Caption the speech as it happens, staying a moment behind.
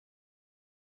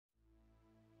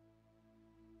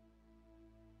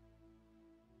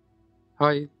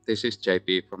Hi, this is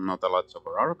JP from Not a Lights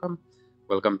Over Arkham.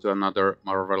 Welcome to another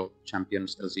Marvel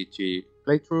Champions LCG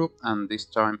playthrough, and this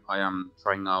time I am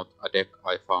trying out a deck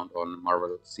I found on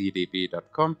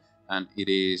marvelcdb.com, and it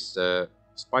is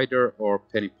Spider or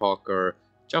Penny Parker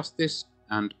Justice,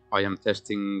 and I am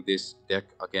testing this deck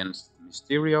against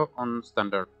Mysterio on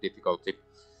standard difficulty.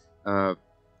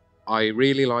 I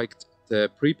really liked the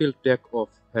pre-built deck of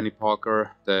Penny Parker,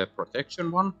 the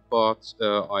protection one, but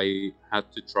I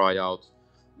had to try out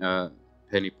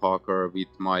Penny Parker with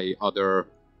my other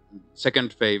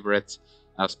second favorite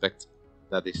aspect,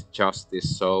 that is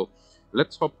Justice. So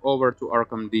let's hop over to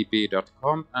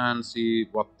arkhamdb.com and see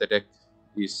what the deck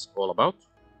is all about.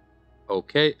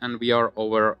 Okay, and we are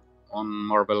over on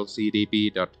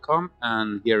marvelcdb.com,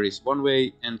 and here is one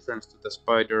way entrance to the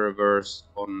Spider-Verse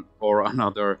on or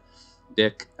another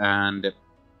deck, and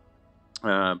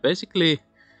basically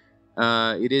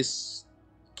it is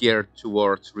geared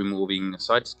towards removing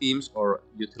side schemes or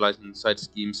utilizing side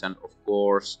schemes, and of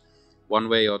course one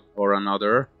way or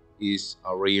another is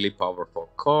a really powerful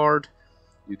card.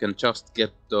 You can just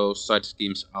get those side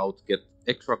schemes out, get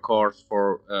extra cards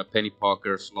for Penny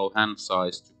Parker's low hand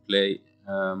size to play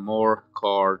more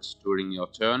cards during your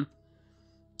turn.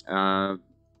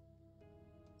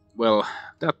 Well,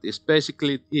 that is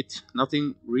basically it.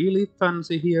 Nothing really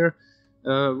fancy here.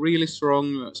 Really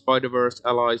strong Spider-Verse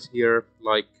allies here,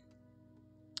 like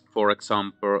for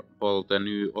example the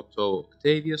new Otto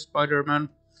Octavius Spider-Man.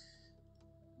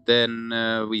 Then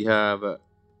we have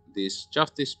this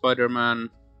Justice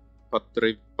Spider-Man,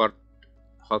 Patri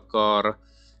Hakar,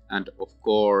 and of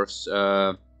course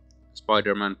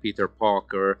Spider-Man Peter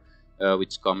Parker,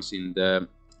 which comes in the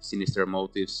Sinister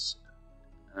Motives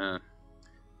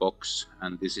box,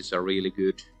 and this is a really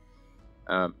good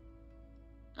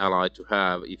ally to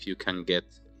have if you can get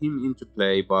him into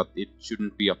play, but it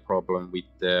shouldn't be a problem with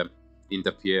the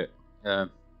interfere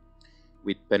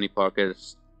with Penny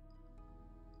Parker's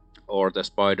or the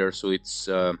Spider Suit's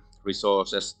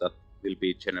resources that will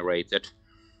be generated.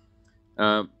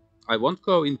 I won't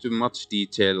go into much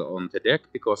detail on the deck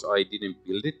because I didn't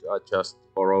build it, I just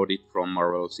borrowed it from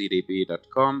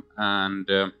marvelcdb.com,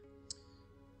 and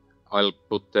I'll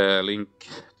put the link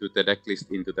to the deck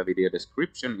list into the video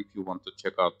description if you want to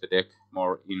check out the deck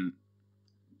more in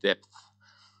depth.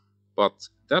 But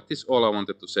that is all I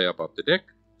wanted to say about the deck,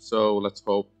 so let's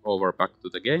hop over back to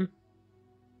the game.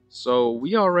 So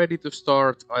we are ready to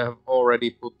start. I have already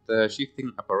put the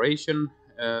shifting apparition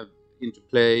into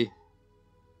play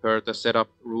per the setup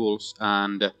rules,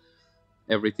 and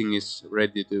everything is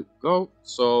ready to go,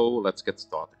 so let's get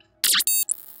started.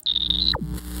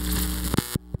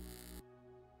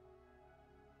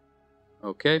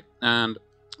 Okay, and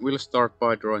we'll start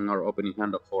by drawing our opening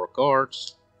hand of 4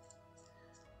 cards.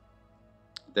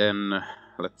 Then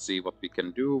let's see what we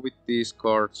can do with these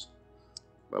cards.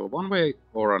 Well, one way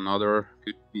or another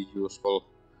could be useful.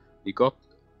 We got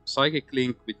Psychic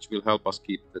Link, which will help us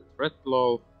keep the threat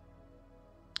low.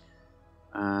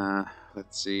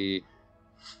 Let's see,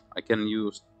 I can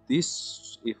use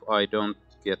this if I don't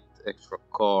get extra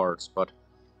cards, but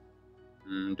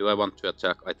do I want to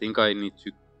attack? I think I need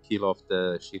to kill off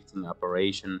the shifting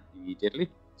apparition immediately.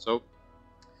 So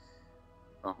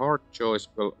a hard choice.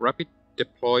 Well, rapid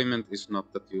deployment is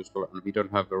not that useful, and we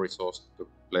don't have the resources to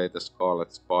play the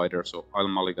Scarlet Spider, so I'll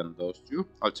mulligan those two.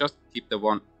 I'll just keep the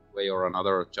one way or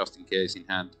another just in case in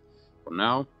hand for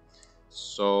now.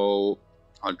 So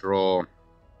I'll draw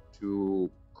 2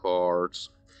 cards.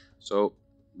 So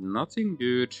nothing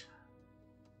good.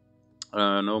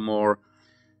 No more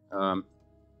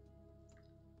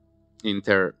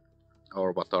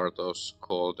or what are those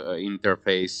called,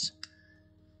 interface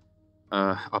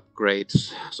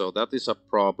upgrades, so that is a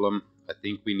problem. I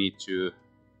think we need to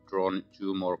draw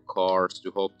 2 more cards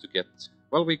to hope to get,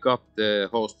 well, we got the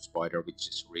Host Spider, which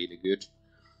is really good.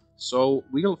 So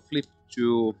we'll flip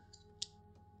to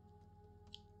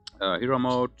hero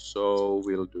mode, so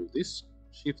we'll do this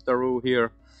Shiftaroo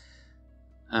here,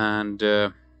 and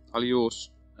I'll use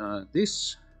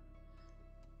this.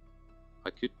 I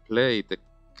could play the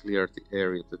clear the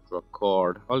area to draw a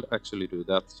card. I'll actually do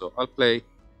that, so I'll play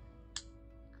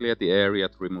clear the area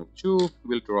to remove 2,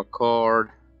 we'll draw a card,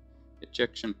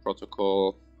 ejection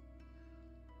protocol.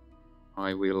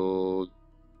 I will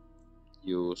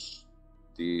use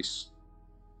these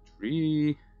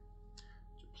 3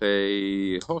 to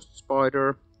play Host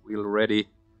Spider. We'll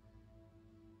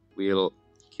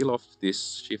kill off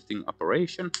this shifting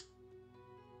apparition,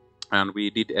 and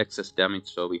we did excess damage,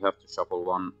 so we have to shuffle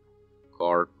 1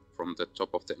 card from the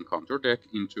top of the encounter deck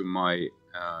into my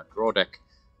draw deck.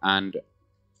 And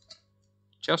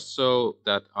just so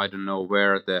that I don't know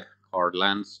where the card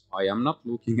lands. I am not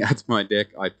looking at my deck,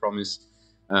 I promise,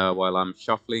 while I'm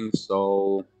shuffling,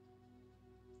 so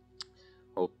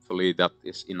hopefully that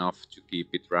is enough to keep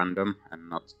it random and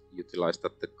not utilize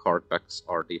that the card packs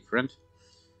are different.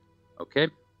 Okay,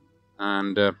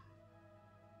 and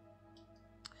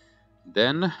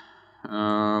then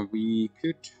we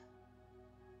could,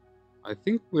 I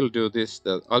think we'll do this,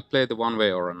 that I'll play the one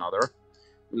way or another.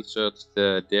 We'll search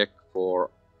the deck for,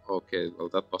 okay, well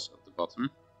that was at the bottom.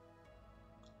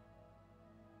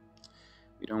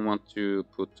 We don't want to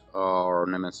put our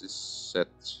Nemesis set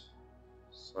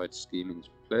side scheme into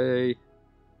play.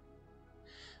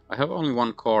 I have only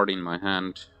one card in my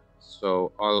hand,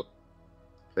 so I'll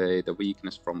play the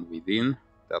weakness from within.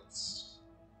 That's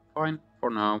fine for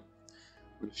now.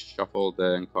 We'll shuffle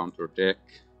the encounter deck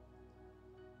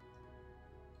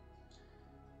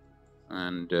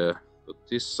and put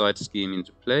this side scheme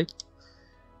into play.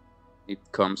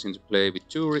 It comes into play with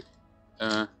two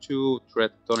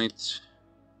threat on it.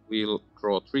 We'll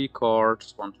draw 3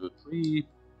 cards, 1, 2, 3,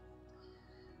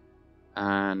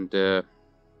 and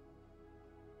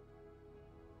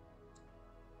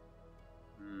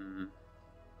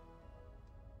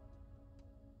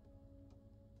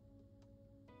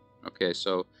okay,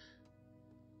 so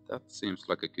that seems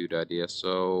like a good idea.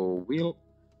 So we'll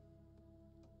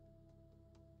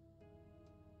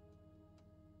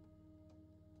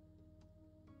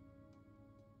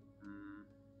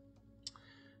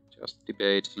just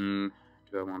debating,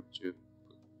 do I want to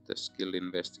put the skill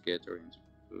investigator into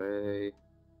play?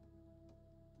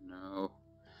 No.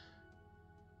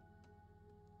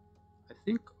 I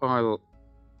think I'll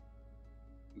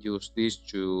use these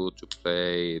two to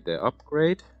play the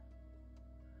upgrade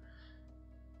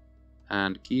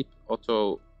and keep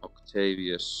Otto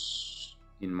Octavius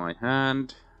in my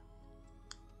hand.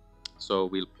 So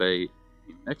we'll play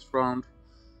in next round,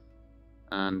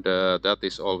 and that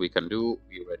is all we can do.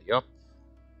 We ready up.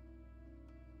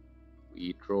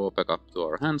 We draw back up to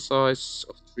our hand size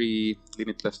of 3,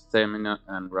 limitless stamina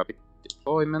and rapid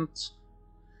deployment,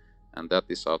 and that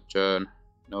is our turn.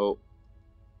 No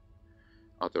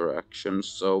other actions,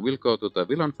 so we'll go to the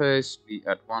villain phase. We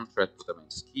add 1 threat to the main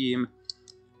scheme.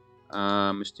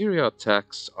 Mysterio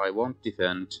attacks, I won't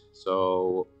defend,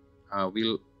 so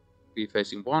we'll be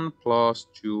facing 1 plus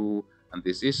 2, and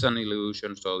this is an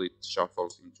illusion, so it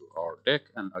shuffles into our deck.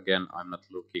 And again, I'm not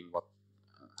looking what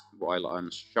while I'm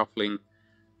shuffling.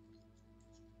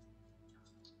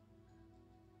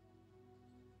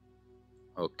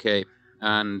 Okay,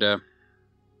 and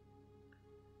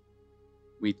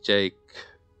we take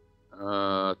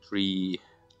 3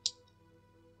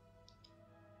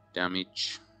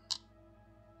 damage.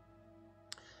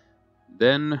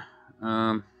 Then,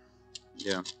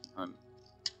 yeah, I'm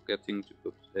getting to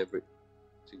put everything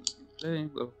in play.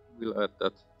 Well, we'll add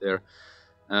that there.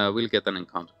 We'll get an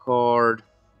encounter card.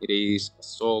 It is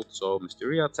assault, so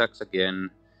Mysterio attacks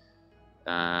again,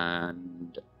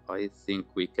 and I think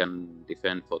we can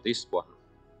defend for this one.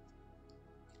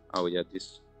 Oh yeah,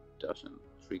 this doesn't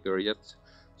trigger yet.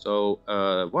 So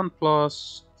 1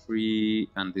 plus 3,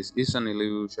 and this is an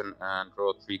illusion, and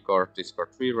draw 3 cards,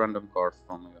 discard 3 random cards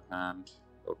from your hand.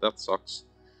 So that sucks.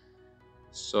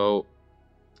 So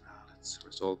let's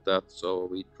resolve that. So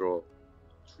we draw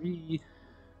 3.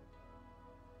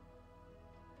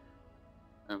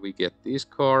 And we get these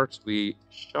cards. We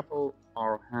shuffle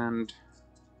our hand.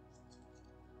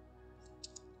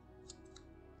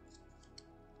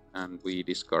 And we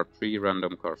discard 3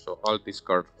 random cards. So I'll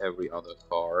discard every other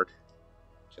card,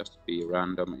 just to be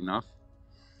random enough.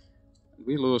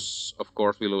 We lose, of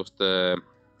course, we lose the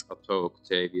Otto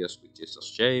Octavius, which is a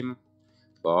shame.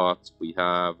 But we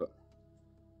have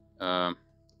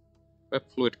Web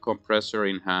Fluid Compressor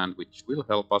in hand, which will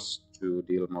help us to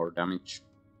deal more damage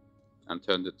and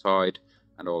turn the tide,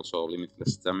 and also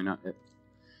limitless stamina.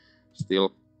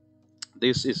 Still,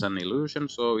 this is an illusion,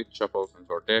 so it shuffles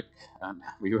into our deck, and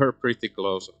we were pretty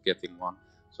close of getting one.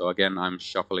 So again, I'm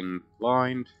shuffling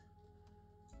blind,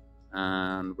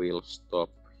 and we'll stop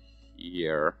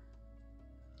here.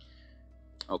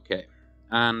 Okay,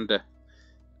 and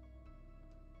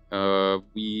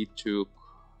we took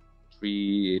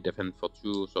 3 defend for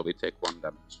 2, so we take 1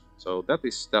 damage. So that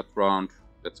is that round.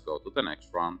 Let's go to the next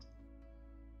round.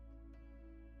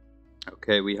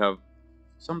 Okay, we have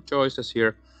some choices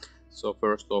here. So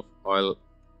first off, I'll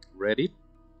ready.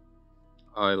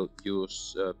 I'll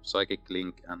use Psychic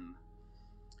Link and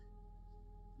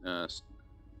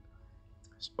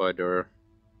Spider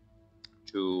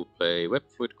to play Web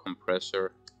Fluid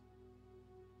Compressor.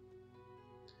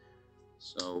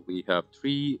 So we have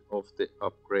 3 of the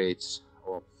upgrades,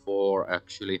 or 4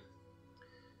 actually.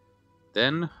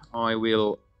 Then I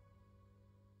will...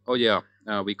 Oh yeah,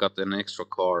 we got an extra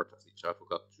card which I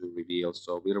forgot to reveal,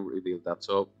 so we'll reveal that.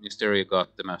 So Mysterio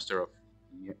got the Master of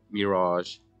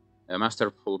Mirage,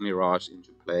 Masterful Mirage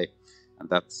into play, and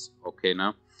that's okay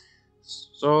now.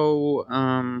 So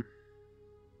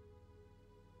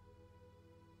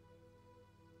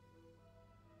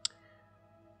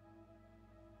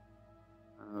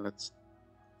let's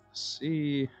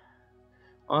see.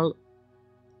 I'll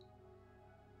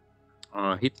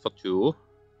hit for 2.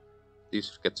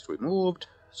 This gets removed.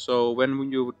 So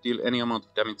when you deal any amount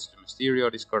of damage to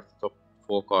Mysterio, discard the top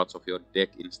 4 cards of your deck.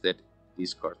 Instead,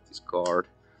 discard this card.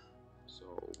 So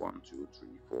 1, 2, 3,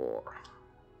 4.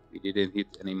 We didn't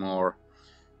hit any more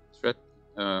threat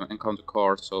encounter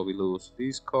cards, so we lose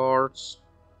these cards.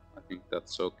 I think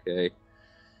that's okay.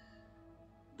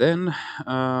 Then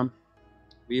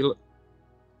we'll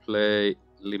play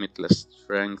Limitless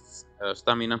Strength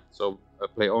Stamina. So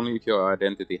play only if your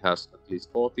identity has at least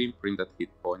 14 printed hit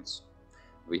points.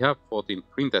 We have 14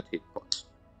 printed hit points.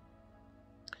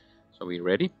 So we're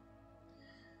ready.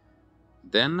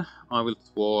 Then I will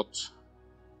thwart.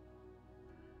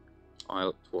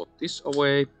 I'll thwart this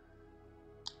away.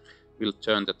 We'll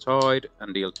turn the tide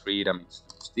and deal 3 damage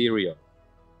to Mysterio.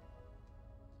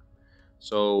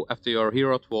 So after your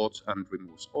hero thwarts and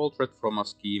removes all threat from a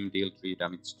scheme, deal 3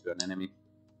 damage to an enemy.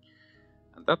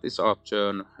 And that is our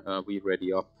turn. We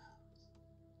ready up.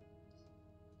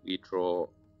 We draw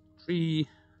 3.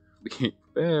 We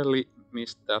barely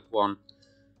missed that one.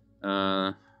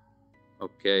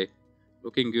 Okay,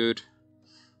 looking good.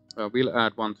 We'll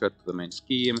add 1 threat to the main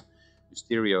scheme.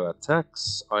 Mysterio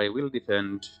attacks. I will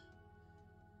defend.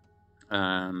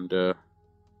 And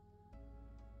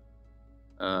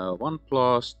 1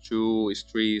 plus 2 is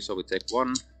 3, so we take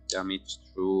 1 damage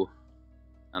through.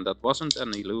 And that wasn't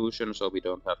an illusion, so we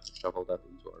don't have to shuffle that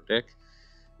into our deck.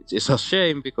 Which is a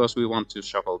shame, because we want to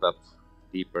shuffle that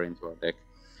deeper into our deck.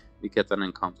 We get an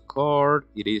encounter card.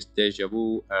 It is Deja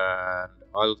Vu, and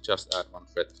I'll just add 1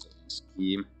 threat to the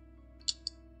scheme.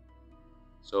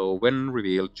 So when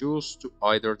revealed, choose to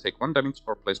either take 1 damage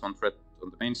or place 1 threat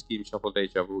on the main scheme. Shuffle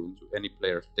Deja Vu into any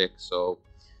player's deck. So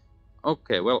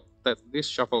okay, well, this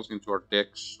shuffles into our deck,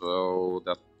 so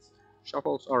that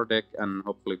shuffles our deck, and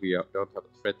hopefully we don't have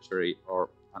a treachery or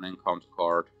an encounter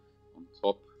card on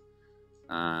top.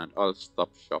 And I'll stop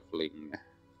shuffling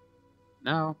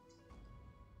now.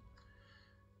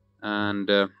 And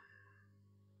that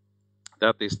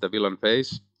is the villain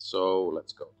phase. So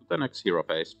let's go to the next hero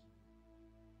phase.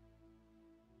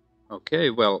 Okay,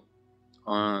 well,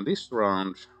 this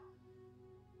round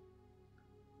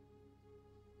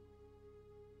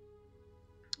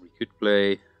we could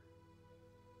play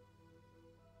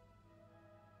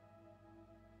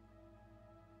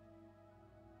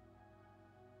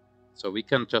so we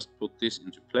can just put this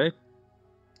into play.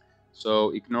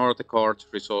 So ignore the card's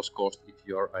resource cost if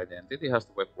your identity has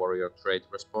the Web Warrior trait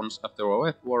response. After a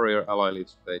Web Warrior ally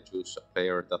leaves play, choose a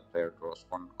player. That player draws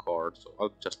 1 card. So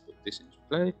I'll just put this into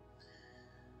play.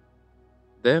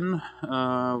 Then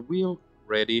we'll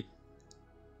ready,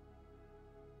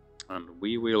 and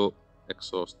we will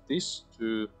exhaust this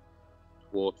to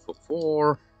thwart for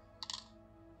 4.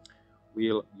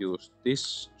 We'll use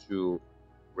this to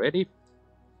ready,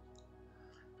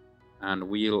 and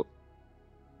we'll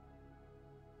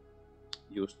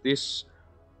use this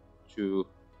to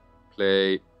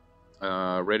play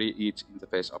ready each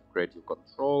interface upgrade you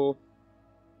control.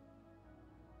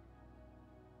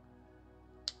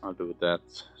 I'll do that.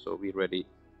 So we ready.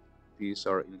 These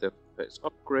are interface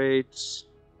upgrades,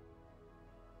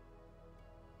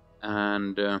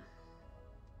 and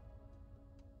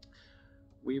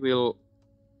we will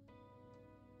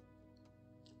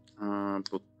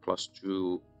put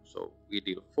 +2, so we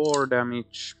deal 4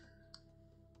 damage.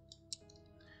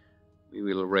 We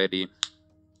will ready,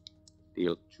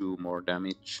 deal 2 more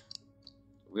damage.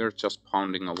 We're just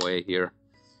pounding away here,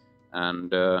 and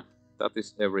that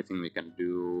is everything we can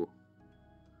do.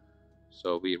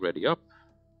 So we ready up.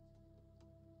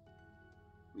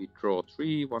 We draw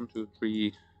 3, 1, 2,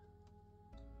 3.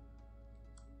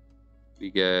 We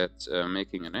get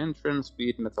making an entrance,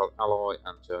 speed metal alloy,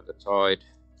 and turn the tide.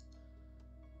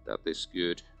 That is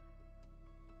good.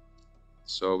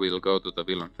 So we'll go to the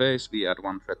villain phase. We add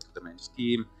 1 threat to the main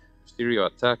scheme. Mysterio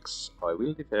attacks. I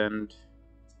will defend.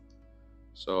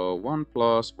 So 1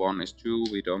 plus 1 is 2.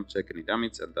 We don't take any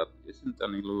damage, and that isn't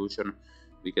an illusion.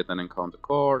 We get an encounter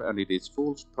card, and it is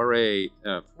Fool's Parade,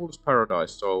 Fool's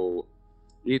Paradise. So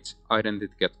each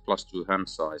identity gets +2 hand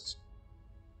size,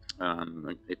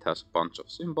 and it has a bunch of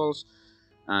symbols,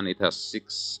 and it has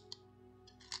 6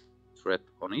 threat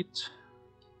on it.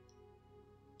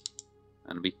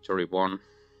 and victory 1.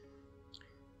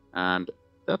 And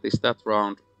that is that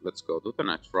round. Let's go to the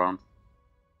next round.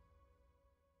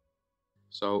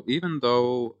 So even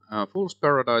though Fool's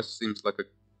Paradise seems like a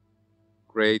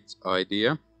great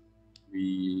idea,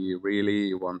 we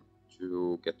really want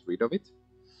to get rid of it.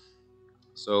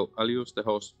 So I'll use the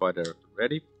host spider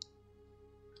ready.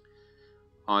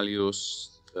 I'll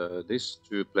use this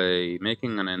to play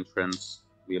Making an Entrance.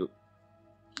 We'll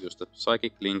use the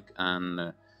Psychic Link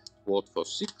and vote for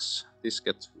 6. This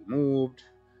gets removed,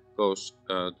 goes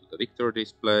to the victory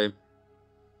display,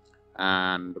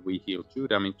 and we heal 2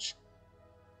 damage.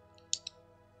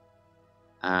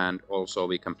 And also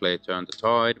we can play Turn the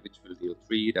Tide, which will deal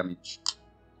 3 damage.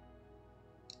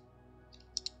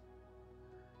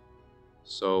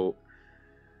 So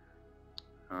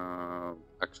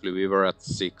actually we were at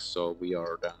 6, so we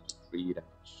are down to 3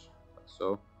 damage. Like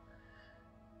so.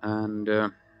 And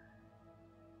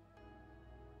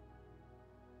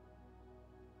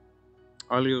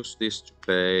I'll use this to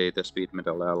play the Speed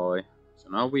Metal Alloy. So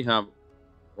now we have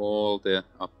all the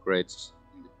upgrades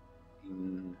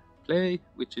in play,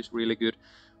 which is really good.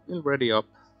 We'll ready up.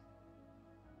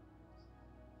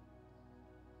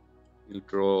 We'll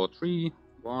draw 3,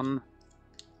 1,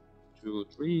 2,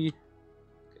 3.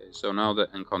 Okay, so now the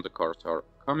encounter cards are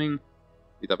coming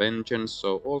with a vengeance.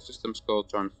 So all systems go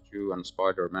turns 2 and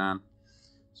Spider-Man.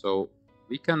 So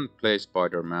we can play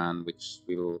Spider-Man, which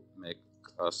will make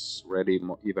us ready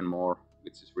even more,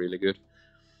 which is really good.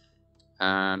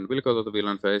 And we'll go to the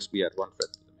villain phase. We add 1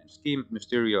 threat to the main scheme.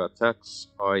 Mysterio attacks.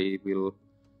 I will...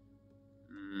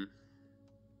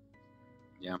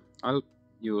 yeah, I'll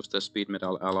use the Speed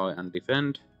Metal Alloy and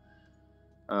defend.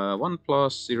 1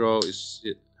 plus 0 is...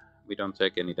 we don't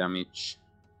take any damage.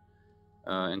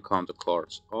 Encounter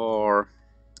cards are...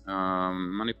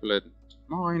 manipulate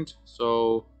mind,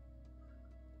 so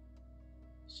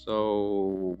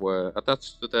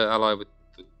attached to the ally with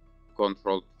the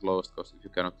controlled lowest cost if you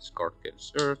cannot discard game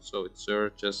search, so it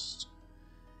searches.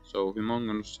 So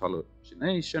Humongous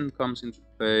Hallucination comes into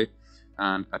play,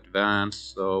 and advance,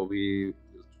 so we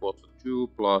will vote for 2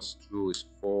 plus 2 is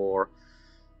 4.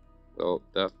 Well,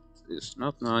 that is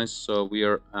not nice, so we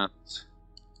are at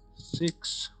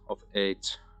 6 of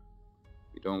 8.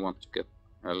 We don't want to get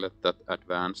let that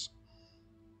advance.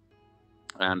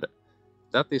 And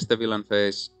that is the villain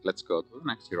phase. Let's go to the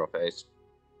next hero phase.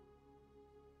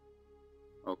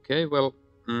 Okay, well,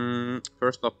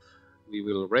 first up we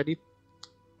will ready.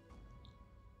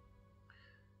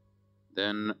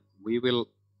 Then we will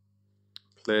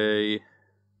play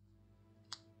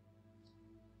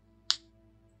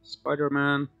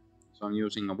Spider-Man. So I'm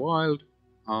using a wild,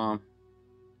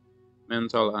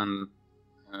 mental and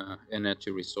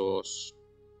energy resource.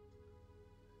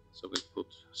 So we'll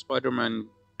put Spider-Man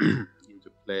into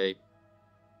play.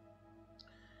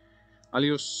 I'll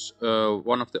use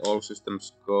one of the all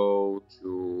systems go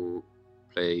to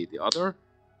play the other.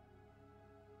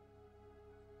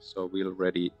 So we'll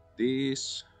ready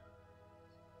these.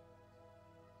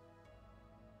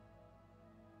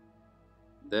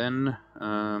 Then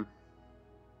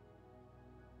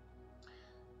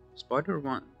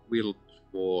Spider-Man will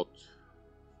vote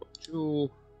for 2.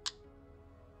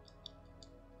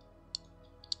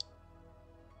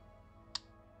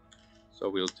 So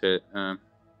we'll take...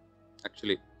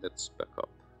 actually, let's back up.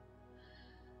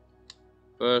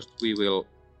 First we will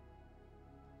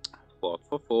vote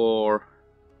for 4.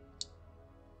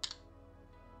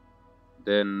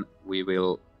 Then we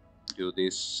will do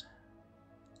this.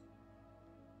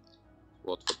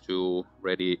 Vote for 2,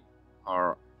 ready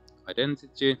our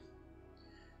identity.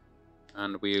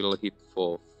 And we'll hit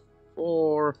for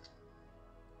 4.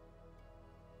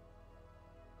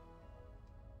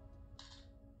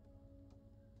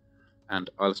 And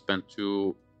I'll spend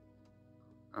 2.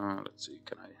 Let's see,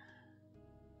 can I?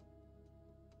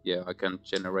 Yeah, I can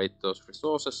generate those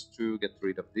resources to get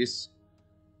rid of this.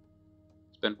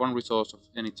 Spend 1 resource of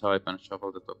any type and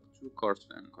shuffle the top 2 cards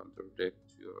and encounter deck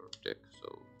to your deck.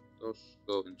 So those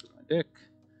go into my deck.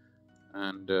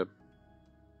 And oh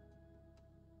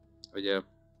yeah,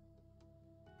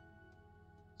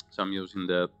 so I'm using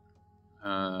the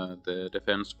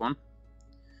defense one.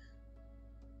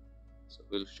 So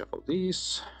we'll shuffle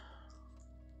these.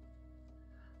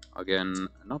 Again,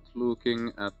 not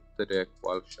looking at the deck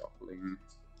while shuffling.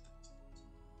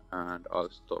 And I'll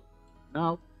stop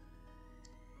now.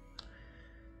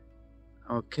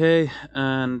 Okay,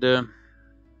 and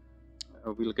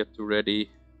we'll get to ready.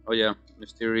 Oh yeah,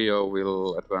 Mysterio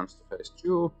will advance to phase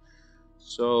 2.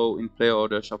 So in play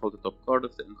order, shuffle the top card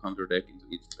of the encounter deck into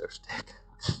each player's deck.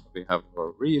 We have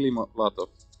a really lot of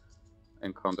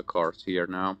encounter cards here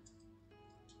now.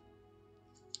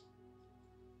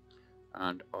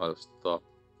 And I'll stop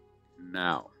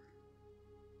now.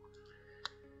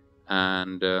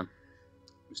 And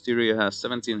Mysterio has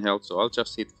 17 health, so I'll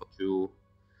just hit for 2.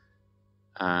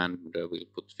 And we'll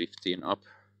put 15 up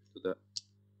to the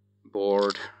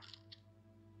board.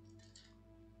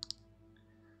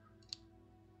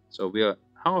 So we are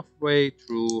halfway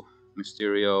through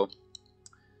Mysterio.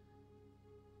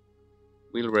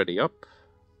 We'll ready up.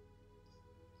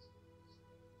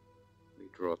 We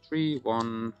draw 3,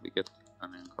 1, we get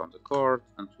an encounter card,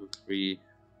 and 2, 3.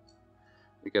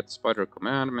 We get Spider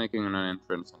Command, making an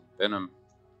entrance on Venom.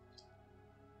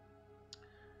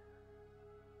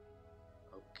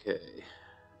 Okay,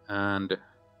 and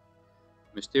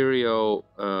Mysterio,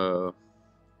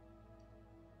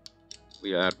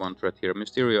 we add 1 threat here.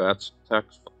 Mysterio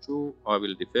attacks for 2, I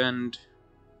will defend.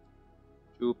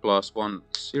 2 plus 1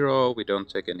 is 0, we don't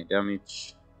take any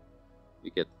damage. We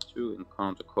get 2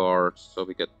 encounter cards, so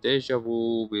we get Deja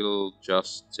Vu, we'll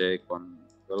just take 1,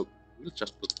 well, we'll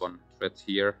just put 1 threat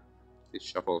here. This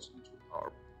shuffles into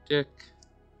our deck.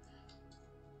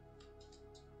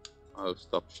 I'll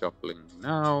stop shuffling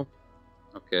now.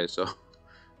 Okay, so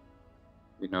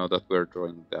we know that we're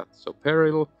drawing that. So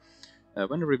Peril.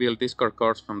 When revealed, discard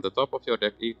cards from the top of your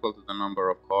deck equal to the number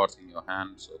of cards in your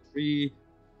hand. So 3.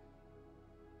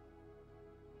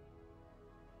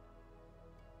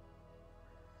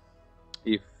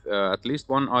 If at least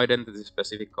one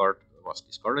identity-specific card was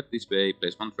discarded this way,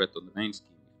 place 1 threat on the main scheme.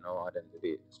 If no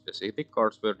identity-specific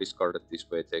cards were discarded this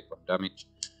way, take 1 damage.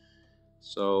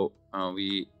 So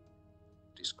we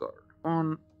discard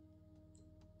 1,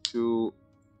 2,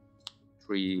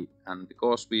 3, and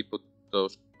because we put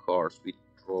those cards, we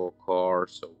draw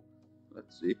cards. So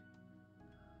let's see.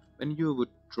 When you would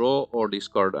draw or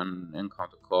discard an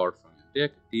encounter card from your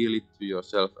deck, deal it to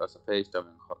yourself as a face-down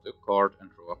encounter card and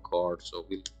draw a card. So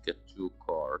we'll get 2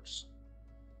 cards.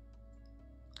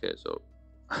 Okay, so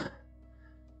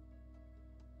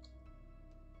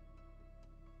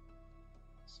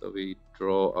so we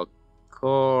draw a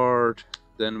card.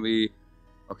 Then we.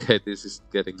 Okay, this is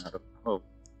getting out of. Oh,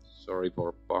 sorry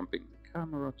for bumping the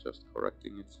camera. Just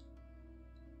correcting it.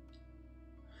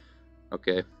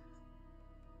 Okay.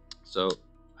 So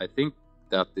I think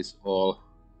that is all,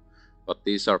 but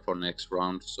these are for next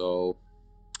round. So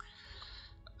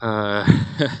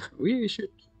we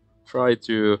should try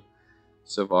to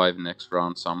survive next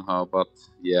round somehow. But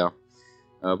yeah,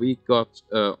 we got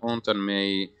Aunt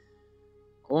May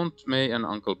and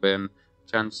Uncle Ben.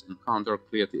 Chance encounter,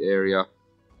 clear the area.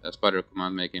 Spider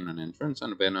Command making an entrance,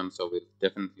 and Venom. So we'll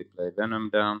definitely play Venom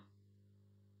down.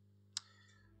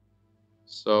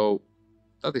 So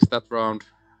that is that round.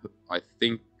 I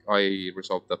think I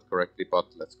resolved that correctly, but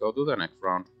let's go to the next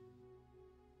round.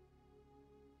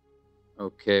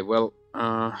 Okay, well,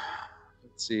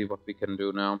 let's see what we can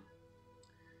do now.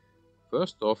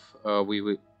 First off,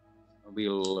 we'll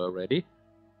ready.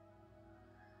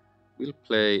 We'll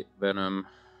play Venom,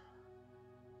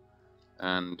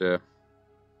 and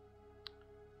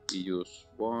we use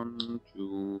 1,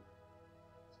 2,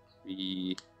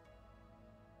 3,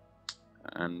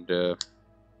 and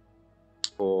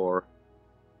 4.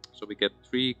 So we get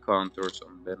 3 counters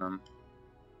on Venom.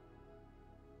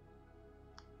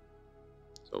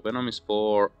 So Venom is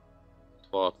 4,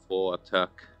 4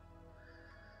 attack.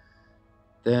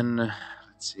 Then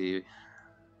let's see.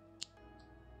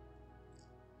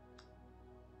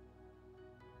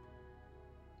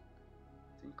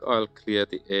 I think I'll clear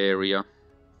the area.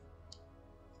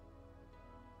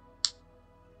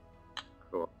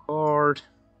 Draw a card.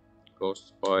 Ghost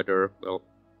Spider. Well.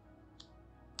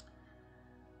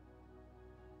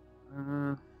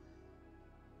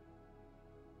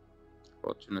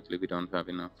 Fortunately, we don't have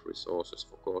enough resources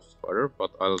for Ghost Spider,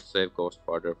 but I'll save Ghost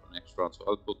Spider for next round. So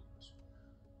I'll put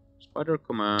Spider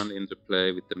Command into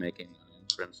play with the making an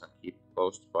entrance and keep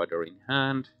Ghost Spider in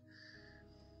hand.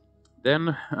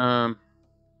 Then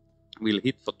we'll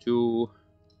hit for 2.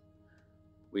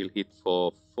 We'll hit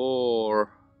for 4.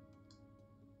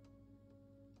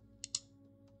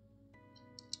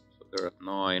 So they're at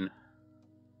 9.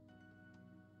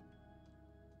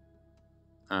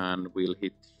 And we'll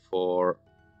hit for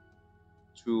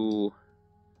 2.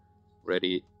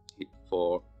 Ready, hit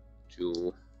for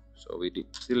 2. So we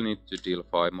still need to deal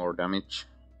 5 more damage.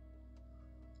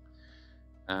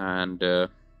 And that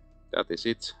is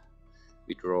it.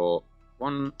 We draw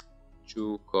 1,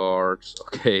 2 cards.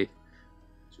 Okay,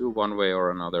 2 one way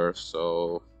or another.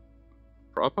 So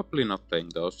probably not playing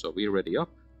those. So we ready up.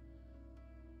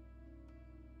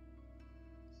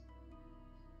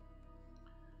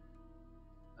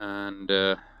 And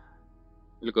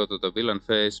we'll go to the villain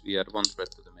phase. We add 1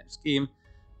 threat to the main scheme.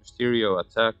 Mysterio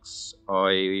attacks.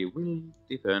 I will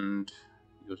defend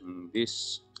using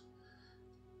this.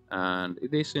 And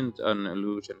it isn't an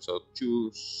illusion, so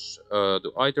choose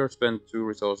to either spend 2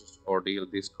 resources or deal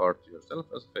this card to yourself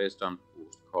as a face down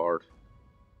boost card.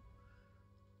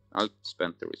 I'll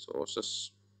spend the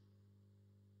resources.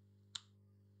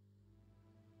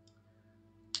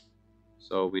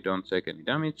 So we don't take any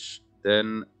damage.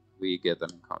 Then we get an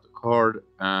encounter card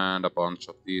and a bunch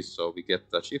of these. So we get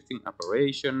the shifting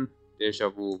apparition. Deja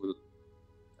vu will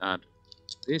add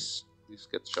this. This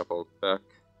gets shuffled back.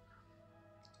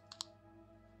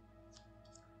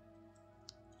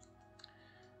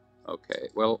 Okay,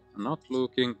 well, not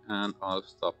looking, and I'll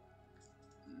stop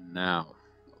now.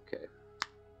 Okay.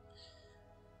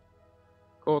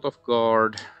 Caught off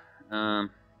guard.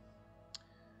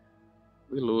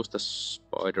 We lose the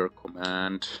spider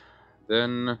command.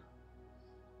 Then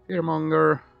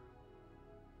Fearmonger.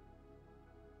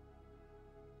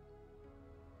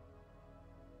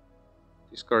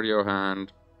 Discard your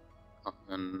hand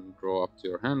and draw up to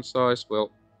your hand size.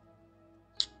 Well,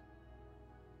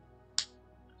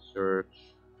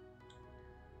 search.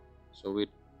 So we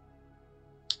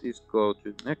this go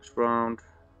to next round.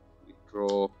 We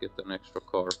draw, get an extra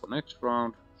card for next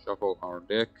round. Shuffle our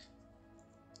deck.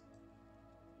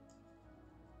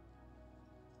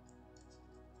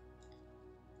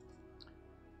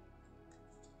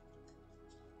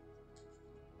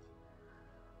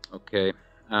 Okay,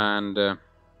 and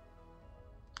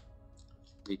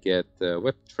we get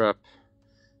Web Trap.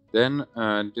 Then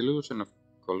Delusion of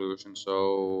Collusion,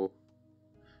 so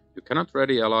you cannot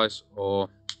ready allies or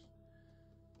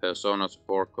persona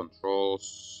support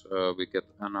controls. We get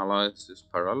Analysis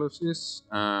Paralysis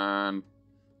and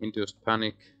Induced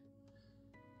Panic.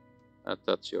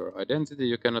 That's your identity.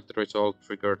 You cannot resolve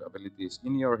triggered abilities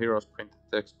in your hero's printed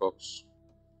text box.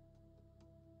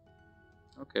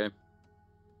 Okay.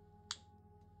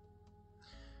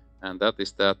 And that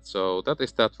is that. So that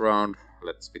is that round.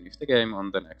 Let's finish the game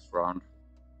on the next round.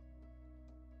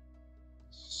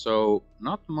 So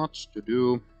not much to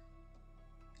do.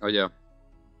 Oh yeah,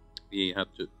 we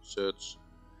had to search.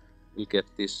 We'll get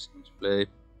this into play.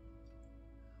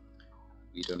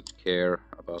 We don't care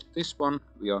about this one.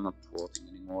 We are not voting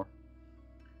anymore.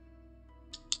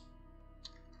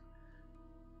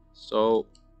 So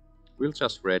we'll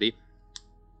just ready.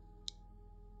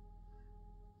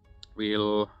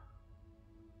 We'll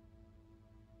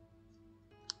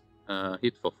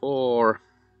hit for 4.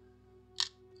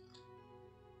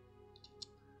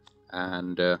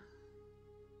 And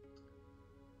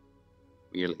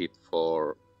we'll hit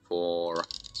for 4.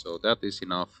 So that is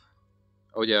enough.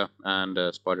 Oh yeah, and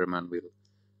Spider-Man will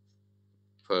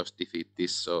first defeat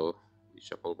this, so we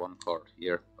shuffle 1 card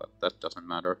here, but that doesn't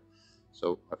matter.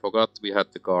 So I forgot we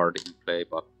had the card in play,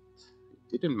 but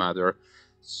it didn't matter.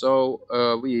 So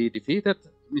we defeated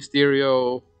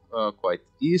Mysterio quite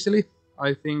easily,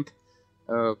 I think.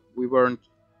 We weren't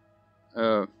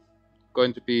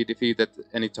going to be defeated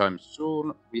anytime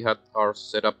soon. We had our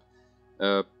setup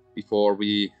before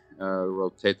we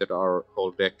rotated our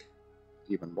whole deck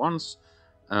even once.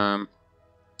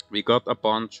 We got a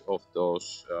bunch of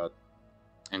those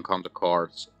encounter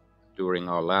cards during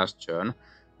our last turn,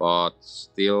 but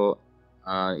still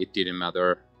it didn't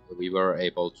matter. We were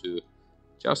able to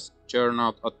just churn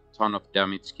out a ton of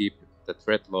damage, keep the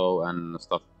threat low and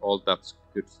stuff, all that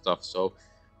good stuff. So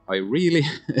I really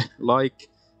like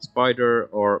Spider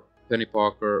or Penny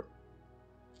Parker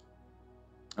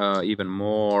even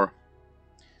more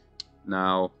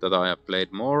now that I have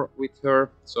played more with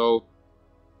her. So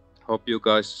hope you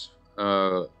guys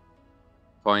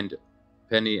find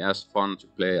Penny as fun to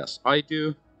play as I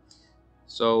do.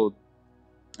 So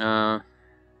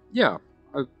yeah,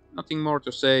 nothing more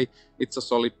to say. It's a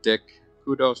solid deck.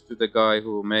 Kudos to the guy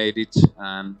who made it,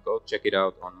 and go check it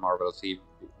out on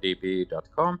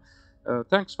marvelcdb.com.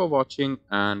 Thanks for watching,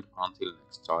 and until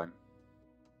next time.